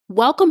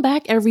Welcome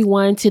back,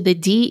 everyone, to the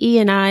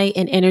DE&I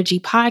and Energy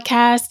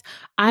podcast.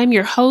 I'm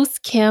your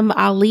host, Kim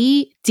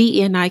Ali,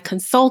 DE&I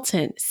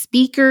consultant,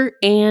 speaker,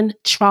 and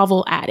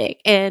travel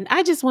addict. And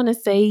I just want to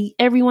say,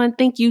 everyone,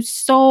 thank you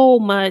so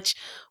much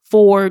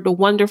for the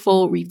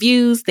wonderful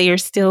reviews. They are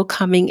still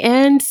coming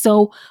in.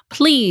 So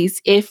please,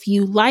 if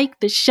you like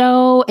the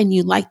show and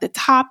you like the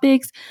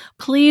topics,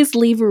 please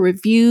leave a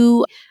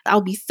review. I'll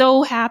be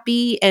so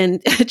happy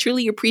and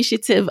truly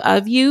appreciative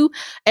of you.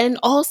 And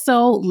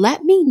also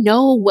let me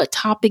know what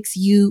topics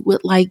you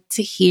would like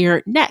to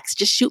hear next.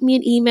 Just shoot me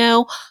an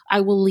email. I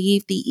will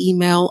leave the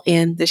email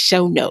in the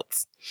show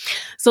notes.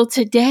 So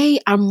today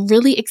I'm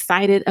really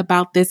excited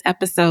about this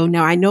episode.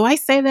 Now, I know I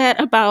say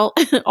that about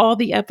all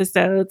the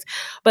episodes,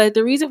 but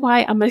the reason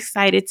why I'm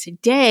excited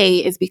today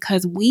is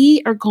because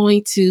we are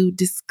going to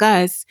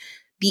discuss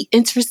the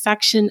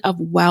intersection of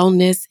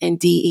wellness and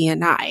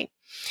DE&I.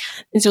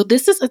 And so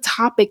this is a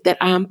topic that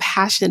I'm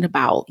passionate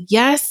about.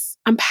 Yes,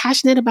 I'm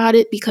passionate about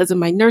it because of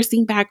my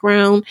nursing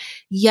background.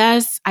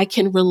 Yes, I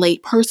can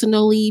relate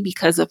personally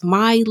because of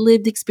my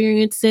lived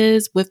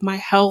experiences with my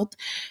health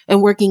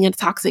and working in a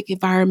toxic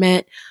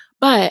environment.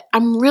 But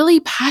I'm really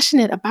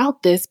passionate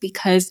about this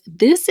because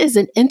this is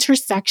an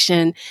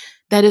intersection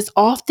that is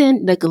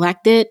often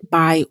neglected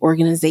by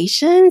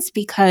organizations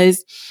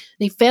because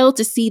they fail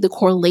to see the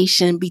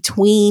correlation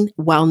between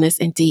wellness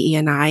and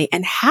DE&I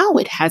and how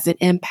it has an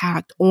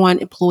impact on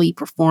employee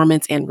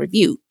performance and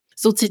review.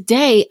 So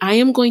today, I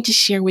am going to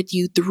share with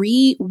you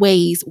 3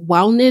 ways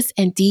wellness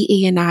and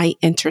DE&I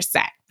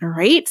intersect. All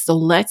right, so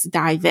let's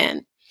dive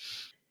in.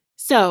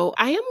 So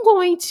I am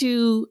going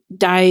to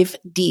dive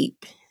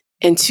deep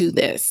into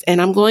this, and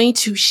I'm going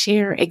to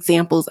share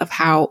examples of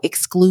how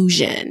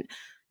exclusion,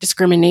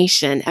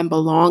 discrimination, and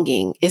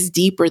belonging is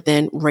deeper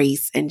than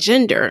race and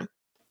gender.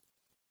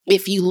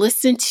 If you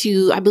listen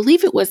to, I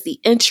believe it was the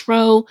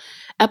intro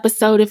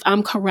episode, if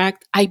I'm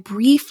correct, I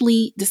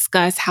briefly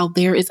discussed how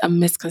there is a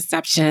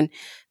misconception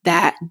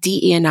that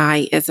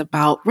DE&I is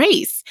about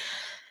race.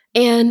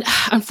 And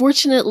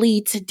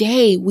unfortunately,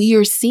 today we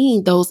are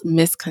seeing those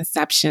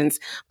misconceptions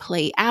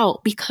play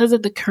out because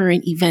of the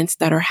current events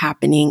that are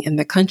happening in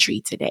the country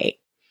today.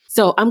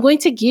 So I'm going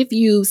to give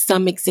you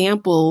some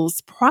examples.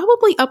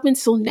 Probably up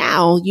until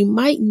now, you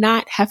might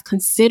not have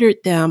considered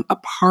them a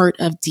part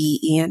of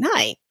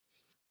DE&I.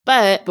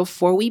 But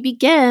before we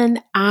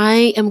begin,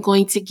 I am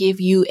going to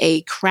give you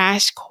a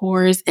crash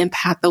course in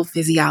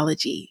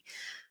pathophysiology.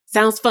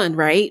 Sounds fun,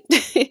 right?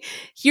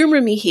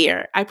 Humor me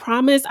here. I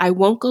promise I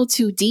won't go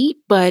too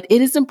deep, but it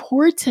is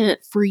important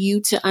for you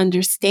to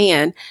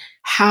understand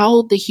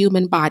how the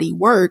human body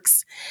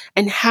works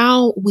and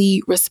how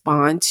we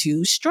respond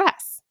to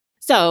stress.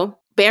 So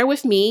bear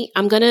with me.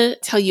 I'm going to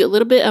tell you a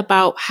little bit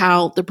about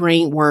how the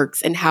brain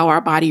works and how our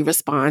body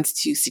responds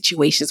to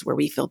situations where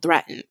we feel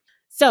threatened.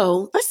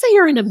 So let's say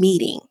you're in a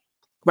meeting,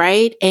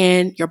 right?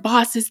 And your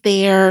boss is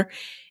there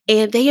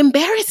and they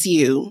embarrass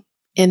you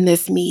in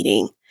this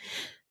meeting.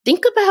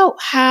 Think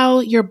about how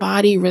your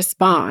body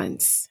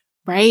responds,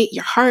 right?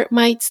 Your heart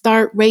might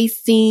start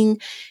racing.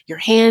 Your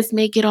hands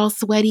may get all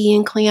sweaty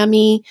and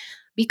clammy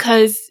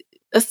because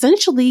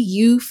essentially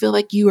you feel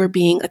like you are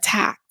being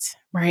attacked,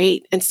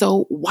 right? And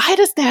so why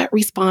does that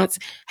response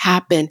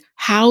happen?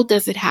 How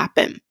does it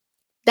happen?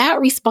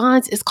 That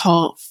response is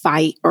called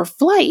fight or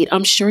flight.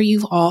 I'm sure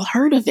you've all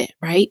heard of it,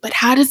 right? But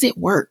how does it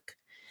work?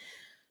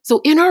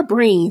 So in our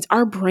brains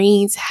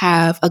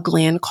have a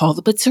gland called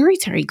the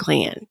pituitary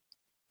gland.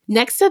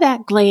 Next to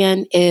that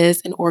gland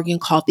is an organ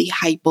called the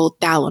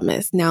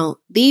hypothalamus. Now,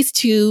 these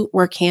two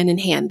work hand in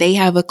hand. They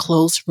have a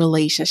close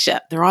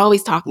relationship. They're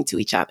always talking to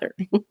each other.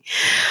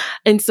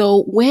 And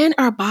so when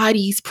our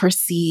bodies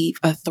perceive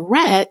a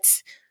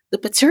threat, the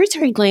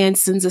pituitary gland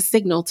sends a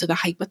signal to the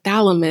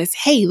hypothalamus.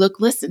 Hey, look,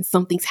 listen,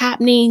 something's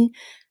happening.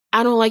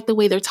 I don't like the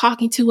way they're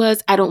talking to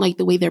us. I don't like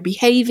the way they're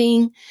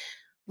behaving.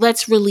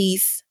 Let's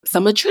release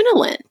some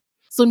adrenaline.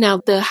 So now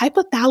the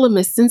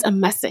hypothalamus sends a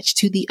message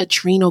to the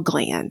adrenal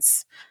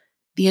glands.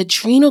 The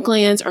adrenal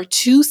glands are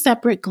 2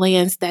 separate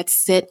glands that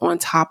sit on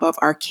top of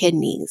our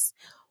kidneys.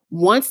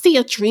 Once the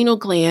adrenal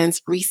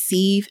glands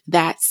receive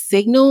that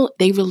signal,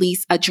 they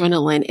release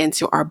adrenaline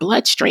into our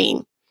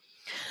bloodstream.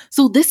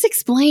 So this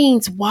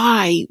explains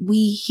why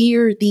we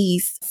hear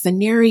these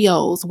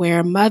scenarios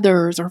where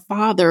mothers or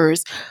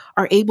fathers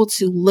are able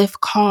to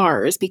lift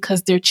cars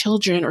because their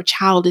children or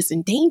child is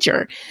in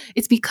danger.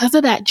 It's because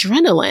of that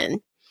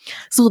adrenaline.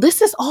 So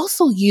this is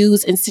also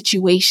used in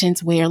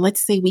situations where, let's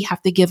say we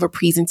have to give a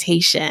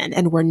presentation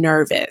and we're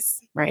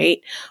nervous, right?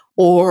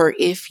 Or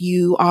if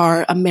you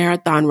are a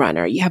marathon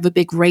runner, you have a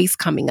big race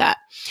coming up.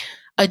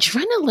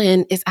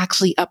 Adrenaline is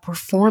actually a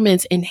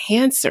performance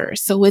enhancer,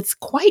 so it's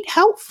quite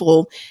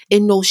helpful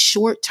in those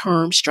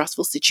short-term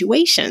stressful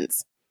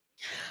situations.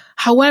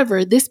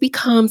 However, this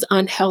becomes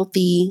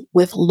unhealthy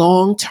with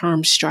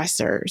long-term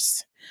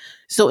stressors.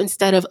 So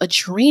instead of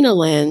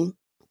adrenaline,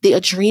 the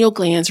adrenal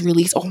glands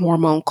release a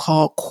hormone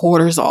called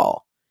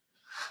cortisol.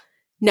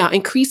 Now,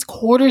 increased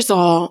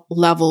cortisol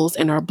levels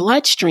in our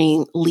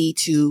bloodstream lead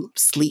to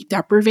sleep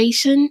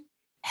deprivation,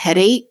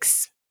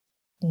 headaches,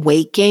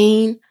 weight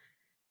gain,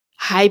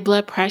 high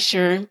blood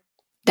pressure,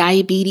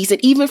 diabetes,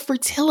 and even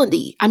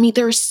fertility. I mean,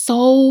 there are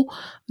so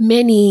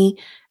many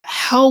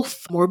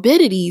health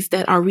morbidities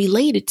that are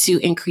related to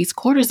increased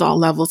cortisol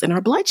levels in our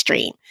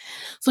bloodstream.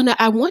 So now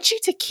I want you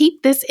to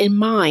keep this in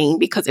mind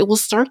because it will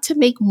start to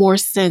make more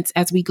sense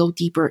as we go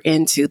deeper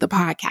into the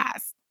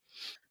podcast.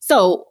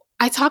 So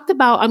I talked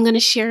about, I'm going to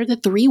share the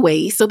 3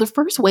 ways. So the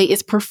first way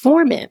is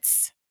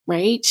performance,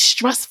 right?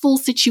 Stressful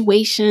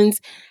situations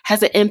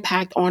has an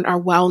impact on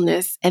our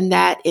wellness, and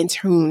that in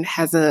turn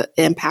has an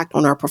impact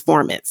on our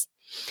performance.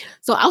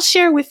 So I'll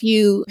share with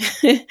you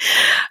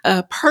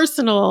a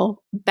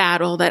personal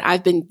battle that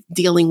I've been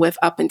dealing with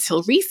up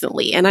until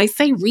recently. And I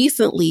say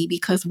recently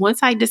because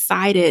once I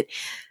decided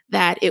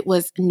that it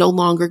was no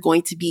longer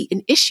going to be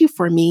an issue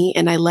for me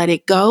and I let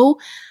it go,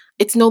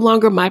 it's no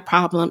longer my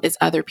problem, it's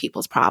other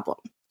people's problem.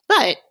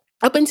 But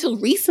up until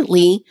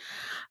recently,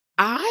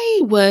 I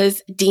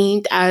was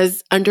deemed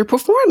as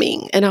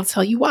underperforming, and I'll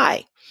tell you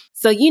why.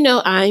 So,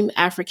 I'm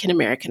African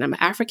American. I'm an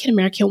African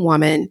American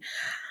woman.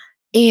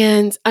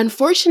 And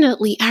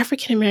unfortunately,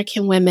 African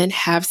American women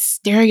have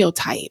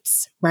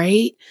stereotypes,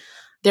 right?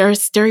 There are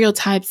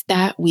stereotypes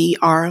that we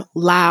are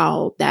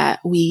loud, that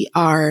we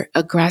are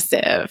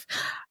aggressive,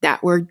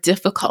 that we're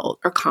difficult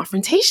or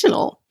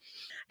confrontational.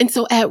 And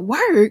so at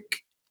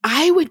work,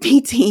 I would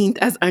be deemed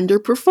as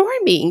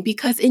underperforming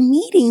because in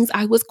meetings,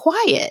 I was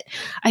quiet.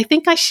 I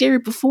think I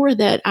shared before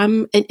that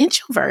I'm an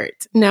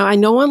introvert. Now, I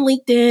know on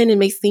LinkedIn, it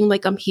may seem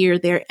like I'm here,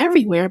 there,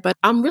 everywhere, but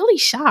I'm really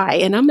shy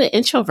and I'm an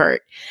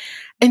introvert.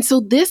 And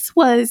so this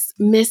was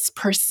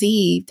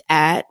misperceived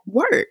at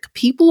work.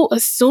 People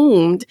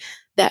assumed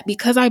that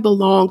because I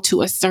belonged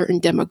to a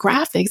certain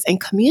demographics and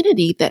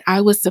community that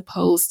I was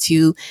supposed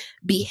to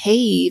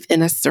behave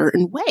in a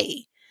certain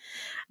way.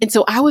 And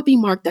so I would be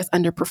marked as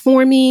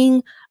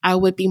underperforming. I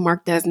would be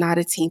marked as not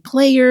a team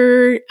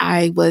player.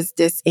 I was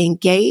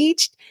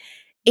disengaged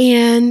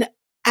and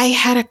I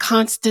had a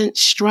constant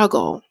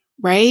struggle,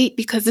 right?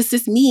 Because this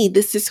is me.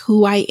 This is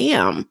who I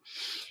am.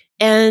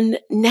 And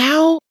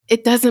now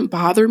it doesn't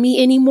bother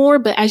me anymore.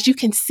 But as you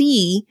can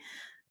see,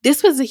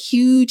 this was a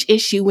huge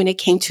issue when it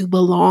came to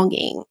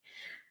belonging.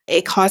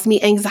 It caused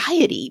me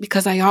anxiety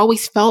because I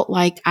always felt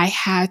like I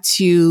had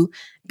to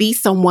be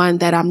someone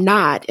that I'm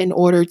not in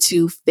order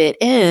to fit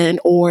in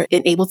or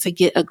in able to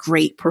get a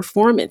great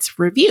performance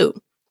review,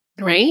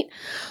 right?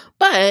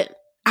 But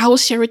I will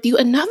share with you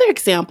another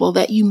example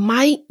that you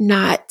might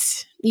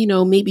not,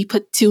 maybe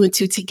put 2 and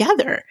 2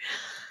 together.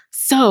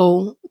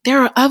 So there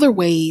are other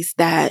ways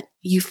that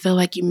you feel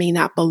like you may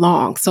not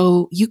belong.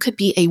 So you could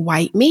be a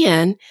white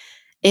man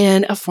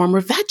and a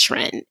former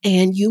veteran,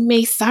 and you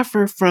may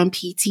suffer from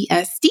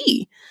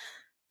PTSD.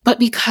 But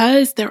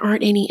because there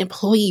aren't any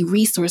employee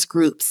resource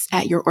groups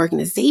at your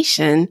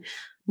organization,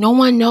 no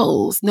one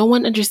knows, no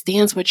one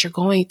understands what you're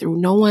going through.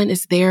 No one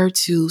is there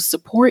to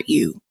support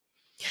you.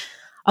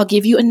 I'll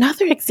give you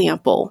another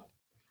example.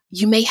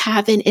 You may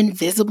have an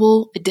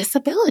invisible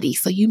disability.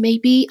 So you may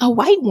be a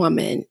white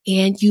woman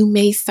and you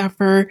may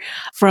suffer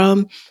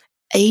from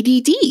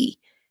ADD.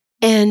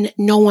 And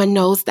no one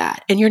knows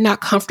that, and you're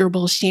not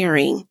comfortable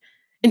sharing.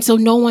 And so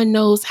no one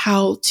knows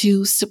how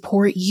to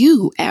support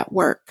you at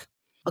work.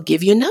 I'll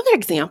give you another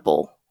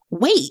example.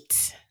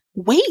 Weight.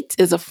 Weight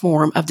is a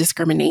form of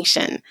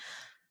discrimination.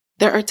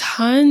 There are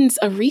tons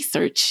of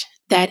research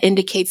that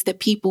indicates that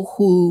people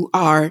who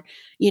are,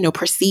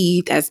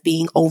 perceived as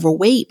being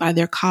overweight by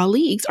their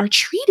colleagues are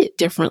treated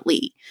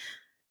differently.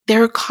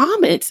 There are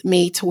comments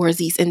made towards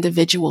these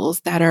individuals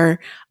that are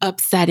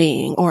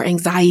upsetting or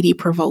anxiety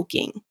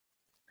provoking.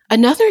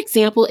 Another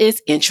example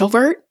is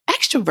introvert,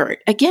 extrovert.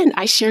 Again,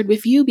 I shared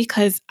with you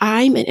because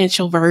I'm an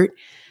introvert.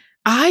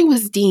 I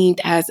was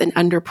deemed as an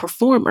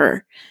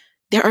underperformer.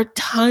 There are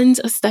tons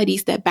of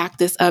studies that back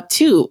this up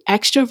too.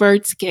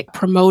 Extroverts get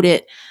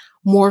promoted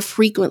more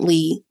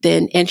frequently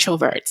than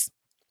introverts.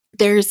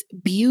 There's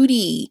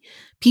beauty,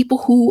 people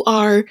who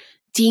are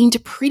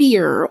deemed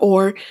prettier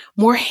or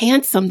more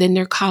handsome than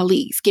their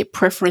colleagues get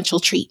preferential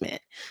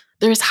treatment.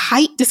 There's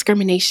height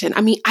discrimination.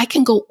 I mean, I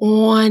can go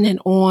on and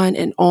on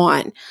and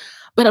on.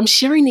 But I'm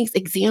sharing these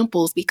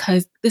examples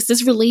because this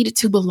is related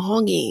to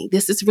belonging.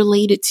 This is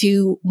related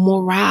to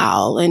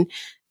morale and,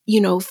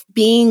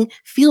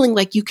 feeling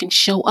like you can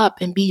show up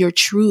and be your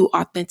true,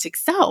 authentic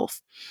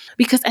self.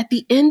 Because at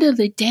the end of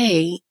the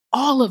day,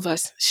 all of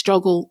us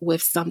struggle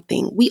with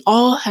something. We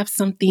all have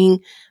something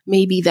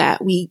maybe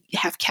that we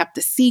have kept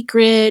a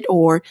secret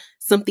or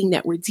something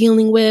that we're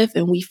dealing with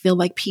and we feel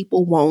like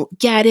people won't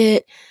get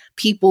it.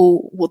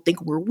 People will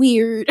think we're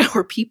weird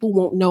or people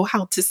won't know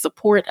how to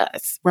support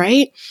us,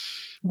 right?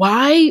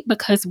 Why?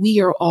 Because we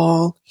are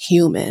all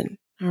human.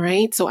 All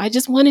right. So I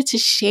just wanted to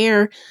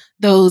share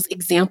those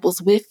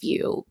examples with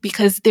you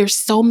because there's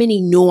so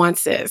many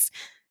nuances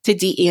to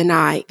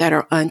DE&I that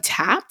are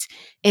untapped.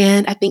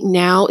 And I think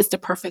now is the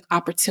perfect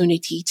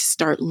opportunity to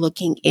start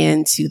looking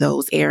into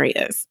those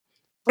areas.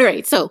 All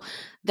right. So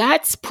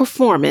that's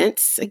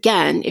performance.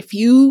 Again, if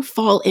you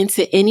fall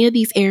into any of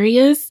these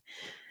areas,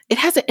 it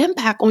has an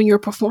impact on your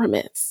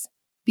performance.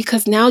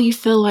 because now you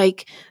feel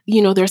like,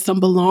 there's some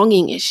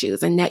belonging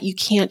issues and that you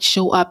can't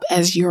show up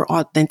as your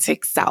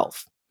authentic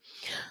self.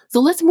 So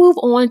let's move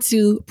on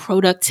to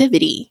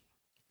productivity.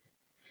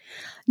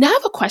 Now I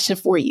have a question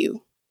for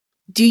you.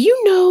 Do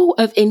you know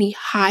of any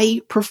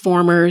high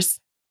performers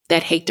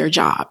that hate their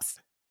jobs?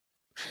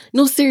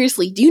 No,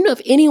 seriously, do you know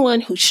of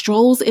anyone who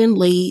strolls in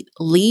late,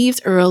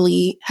 leaves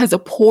early, has a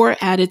poor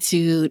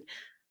attitude,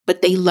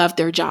 but they love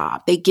their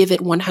job? They give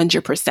it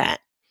 100%.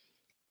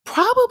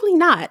 Probably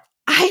not.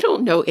 I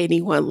don't know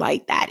anyone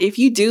like that. If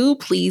you do,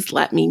 please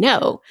let me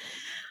know.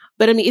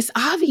 But I mean, it's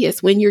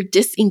obvious when you're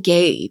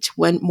disengaged,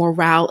 when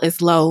morale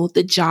is low,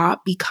 the job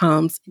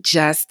becomes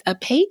just a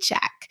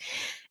paycheck.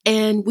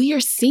 And we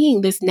are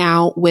seeing this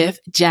now with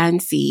Gen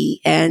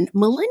Z and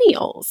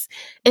millennials.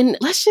 And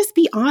let's just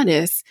be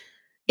honest,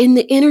 in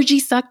the energy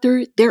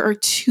sector, there are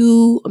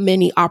too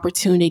many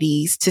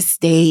opportunities to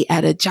stay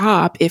at a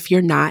job if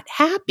you're not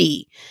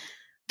happy.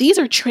 These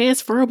are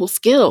transferable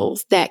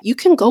skills that you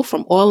can go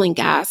from oil and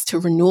gas to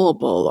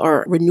renewable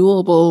or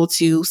renewable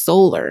to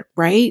solar,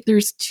 right?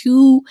 There's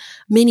too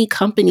many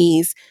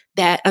companies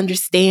that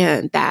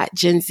understand that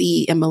Gen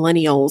Z and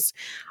millennials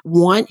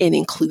want an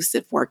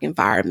inclusive work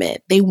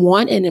environment. They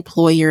want an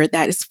employer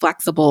that is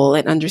flexible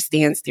and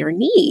understands their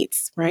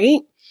needs, right?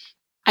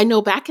 I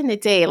know back in the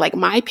day, like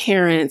my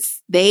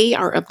parents, they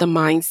are of the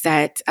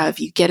mindset of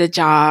you get a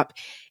job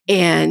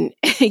and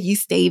you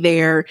stay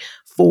there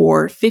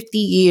for 50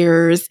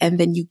 years and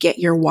then you get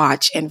your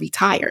watch and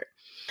retire.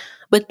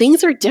 But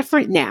things are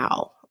different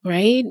now,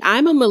 right?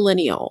 I'm a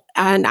millennial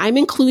and I'm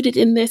included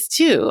in this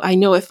too. I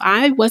know if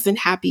I wasn't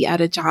happy at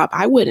a job,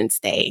 I wouldn't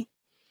stay.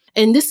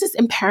 And this is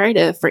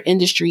imperative for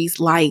industries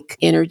like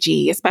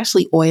energy,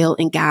 especially oil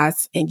and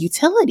gas and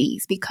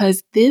utilities,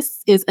 because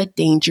this is a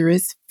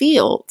dangerous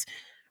field,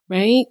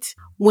 right?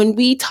 When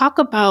we talk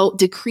about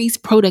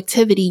decreased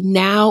productivity,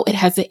 now it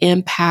has an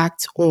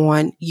impact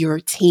on your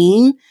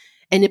team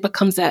and it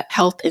becomes a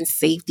health and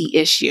safety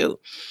issue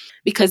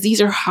because these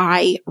are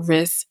high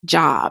risk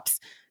jobs.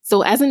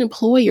 So as an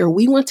employer,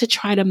 we want to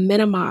try to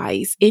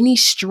minimize any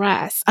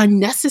stress,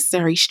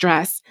 unnecessary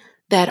stress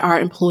that our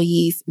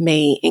employees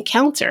may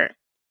encounter.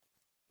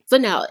 So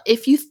now,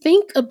 if you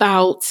think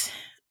about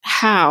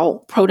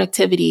how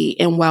productivity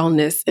and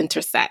wellness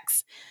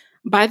intersects,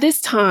 by this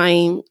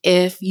time,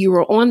 if you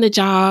were on the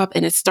job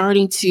and it's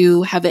starting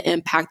to have an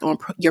impact on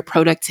your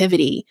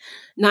productivity,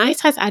 9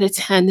 times out of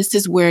 10, this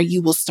is where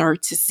you will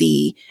start to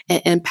see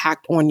an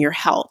impact on your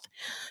health.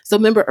 So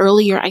remember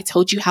earlier, I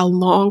told you how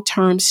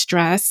long-term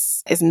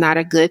stress is not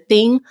a good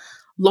thing.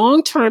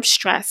 Long-term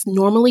stress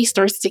normally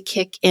starts to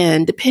kick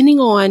in. Depending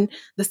on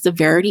the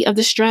severity of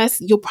the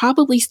stress, you'll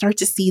probably start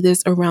to see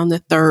this around the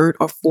 3rd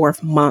or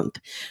 4th month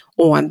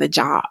on the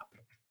job.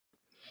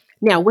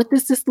 Now, what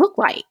does this look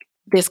like?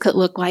 This could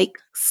look like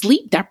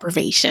sleep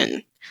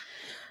deprivation.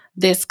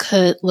 This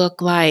could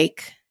look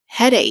like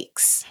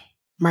headaches,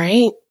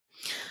 right?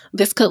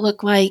 This could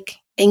look like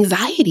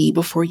anxiety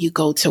before you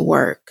go to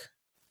work.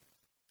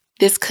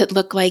 This could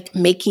look like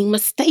making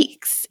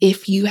mistakes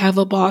if you have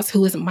a boss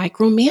who is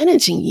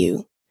micromanaging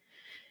you.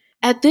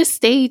 At this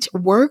stage,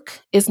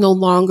 work is no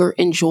longer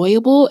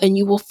enjoyable and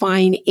you will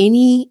find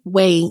any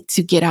way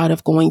to get out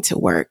of going to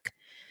work.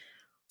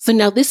 So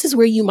now this is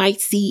where you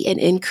might see an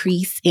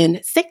increase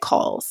in sick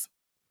calls.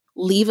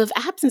 Leave of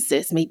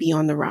absences may be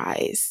on the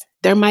rise.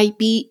 There might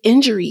be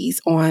injuries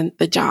on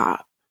the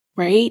job,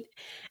 right?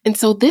 And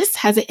so this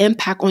has an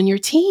impact on your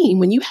team.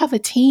 When you have a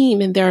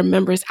team and there are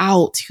members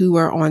out who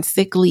are on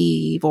sick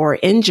leave or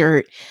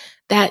injured,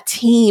 that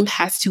team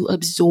has to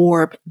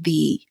absorb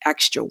the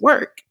extra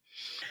work.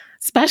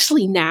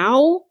 Especially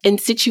now in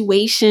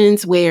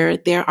situations where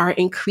there are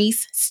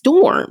increased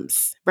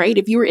storms, right?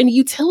 If you were in a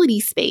utility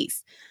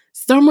space,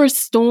 summer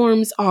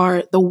storms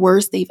are the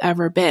worst they've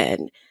ever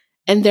been.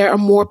 And there are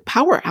more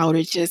power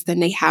outages than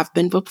they have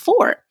been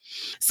before.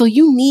 So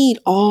you need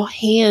all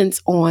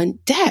hands on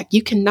deck.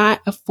 You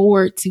cannot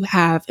afford to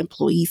have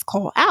employees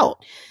call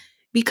out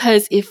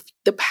because if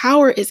the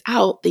power is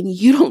out, then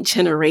you don't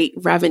generate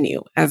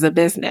revenue as a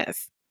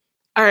business.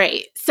 All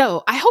right.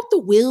 So I hope the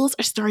wheels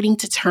are starting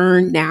to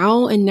turn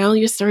now. And now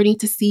you're starting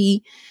to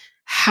see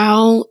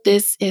how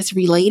this is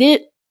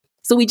related.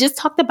 So we just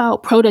talked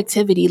about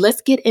productivity.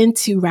 Let's get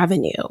into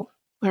revenue.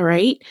 All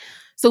right.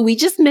 So we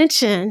just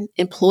mentioned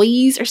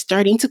employees are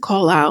starting to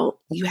call out.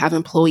 You have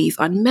employees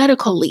on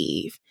medical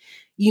leave.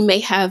 You may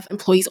have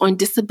employees on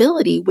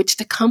disability, which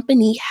the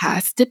company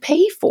has to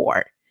pay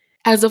for.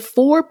 As a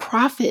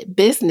for-profit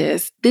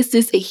business, this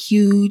is a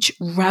huge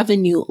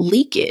revenue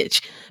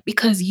leakage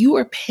because you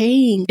are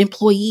paying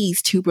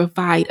employees to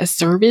provide a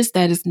service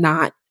that is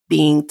not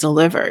being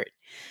delivered.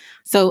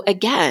 So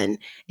again,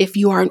 if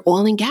you are in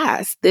oil and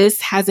gas, this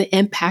has an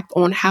impact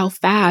on how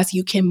fast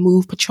you can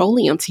move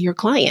petroleum to your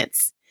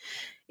clients.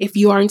 If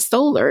you are in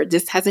solar,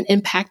 this has an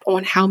impact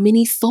on how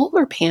many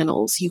solar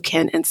panels you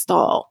can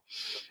install.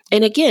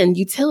 And again,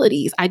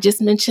 utilities, I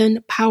just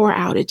mentioned power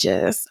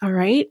outages, all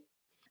right?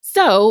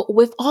 So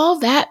with all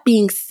that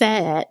being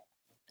said,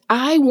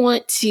 I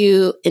want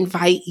to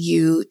invite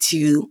you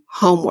to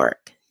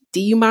homework.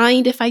 Do you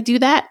mind if I do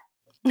that?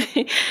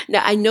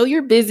 Now, I know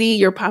you're busy.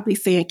 You're probably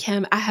saying,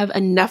 Kim, I have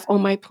enough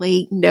on my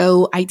plate.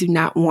 No, I do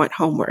not want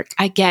homework.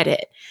 I get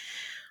it.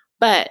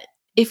 But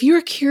if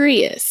you're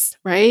curious,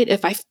 right?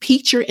 If I've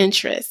piqued your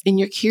interest and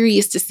you're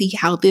curious to see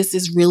how this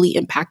is really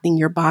impacting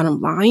your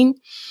bottom line,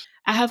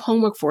 I have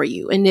homework for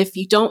you. And if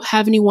you don't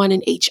have anyone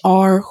in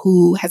HR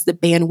who has the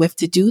bandwidth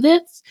to do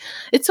this,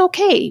 it's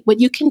okay. What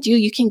you can do,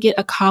 you can get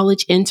a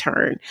college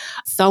intern,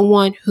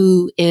 someone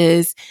who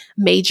is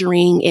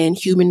majoring in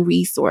human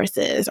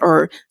resources,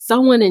 or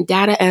someone in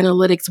data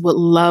analytics would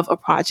love a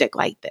project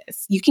like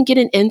this. You can get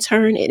an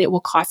intern and it will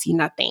cost you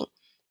nothing.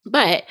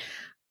 But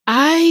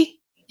I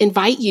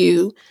invite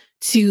you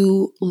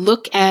to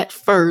look at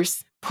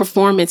first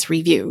performance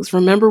reviews.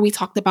 Remember, we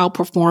talked about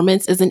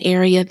performance as an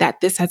area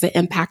that this has an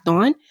impact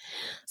on.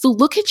 So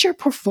look at your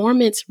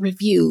performance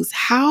reviews.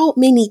 How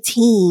many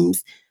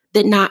teams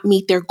did not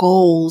meet their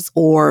goals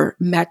or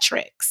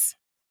metrics,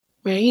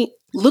 right?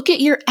 Look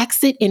at your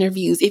exit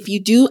interviews. If you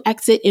do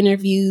exit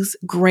interviews,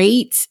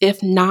 great.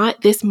 If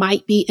not, this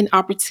might be an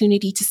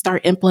opportunity to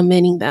start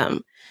implementing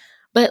them.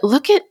 But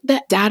look at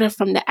the data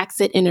from the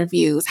exit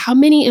interviews. How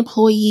many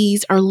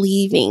employees are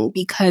leaving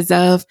because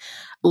of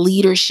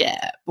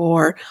leadership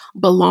or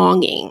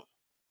belonging,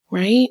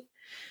 right?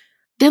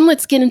 Then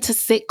let's get into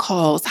sick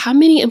calls. How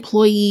many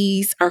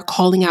employees are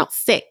calling out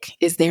sick?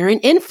 Is there an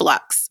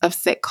influx of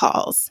sick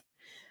calls?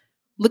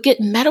 Look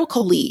at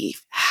medical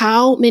leave.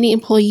 How many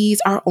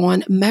employees are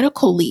on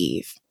medical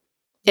leave?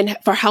 And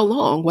for how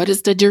long? What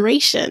is the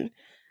duration?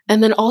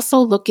 And then also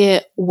look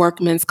at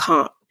workman's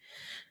comp.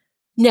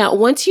 Now,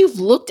 once you've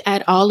looked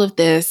at all of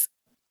this,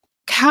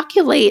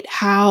 calculate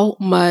how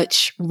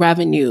much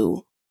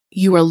revenue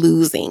you are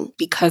losing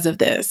because of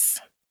this.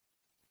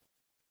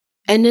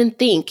 And then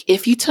think,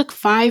 if you took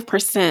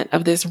 5%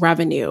 of this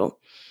revenue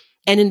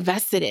and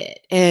invested it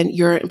in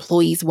your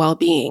employees'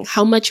 well-being,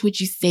 how much would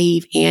you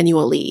save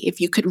annually if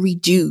you could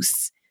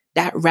reduce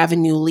that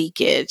revenue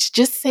leakage?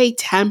 Just say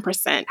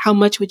 10%. How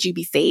much would you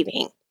be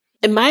saving?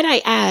 And might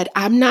I add,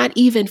 I'm not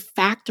even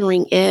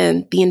factoring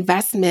in the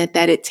investment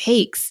that it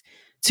takes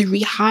to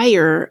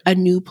rehire a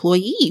new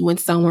employee when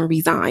someone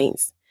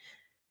resigns.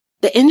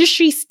 The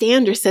industry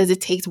standard says it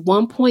takes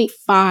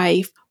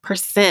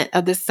 1.5%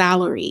 of the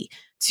salary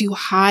to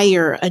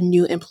hire a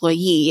new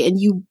employee, and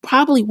you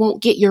probably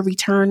won't get your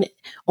return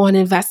on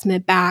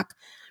investment back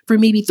for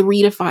maybe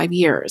 3 to 5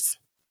 years,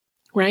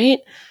 right?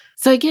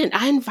 So again,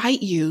 I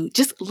invite you,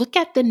 just look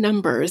at the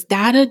numbers.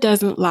 Data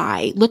doesn't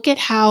lie. Look at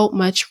how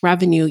much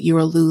revenue you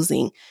are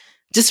losing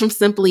just from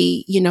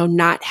simply,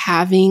 not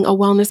having a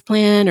wellness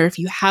plan, or if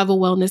you have a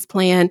wellness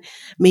plan,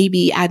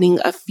 maybe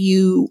adding a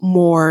few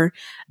more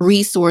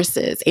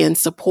resources and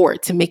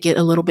support to make it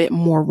a little bit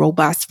more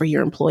robust for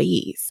your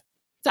employees.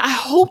 So I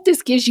hope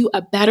this gives you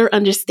a better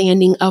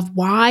understanding of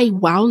why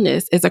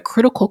wellness is a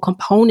critical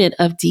component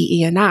of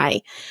DE&I.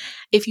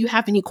 If you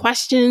have any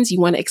questions, you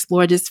want to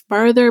explore this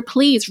further,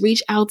 please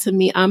reach out to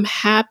me. I'm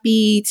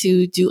happy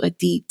to do a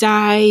deep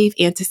dive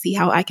and to see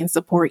how I can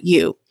support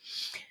you.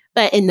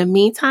 But in the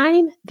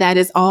meantime, that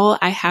is all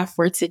I have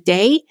for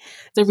today.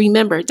 So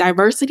remember,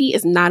 diversity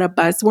is not a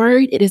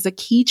buzzword. It is a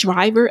key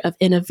driver of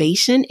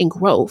innovation and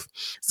growth.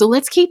 So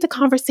let's keep the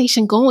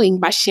conversation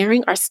going by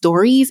sharing our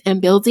stories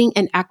and building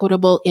an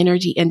equitable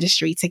energy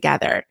industry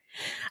together.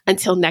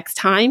 Until next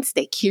time,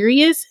 stay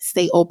curious,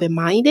 stay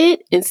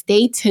open-minded, and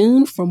stay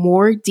tuned for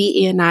more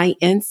DE&I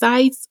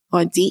insights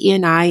on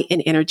DE&I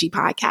and Energy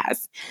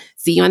Podcast.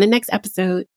 See you on the next episode.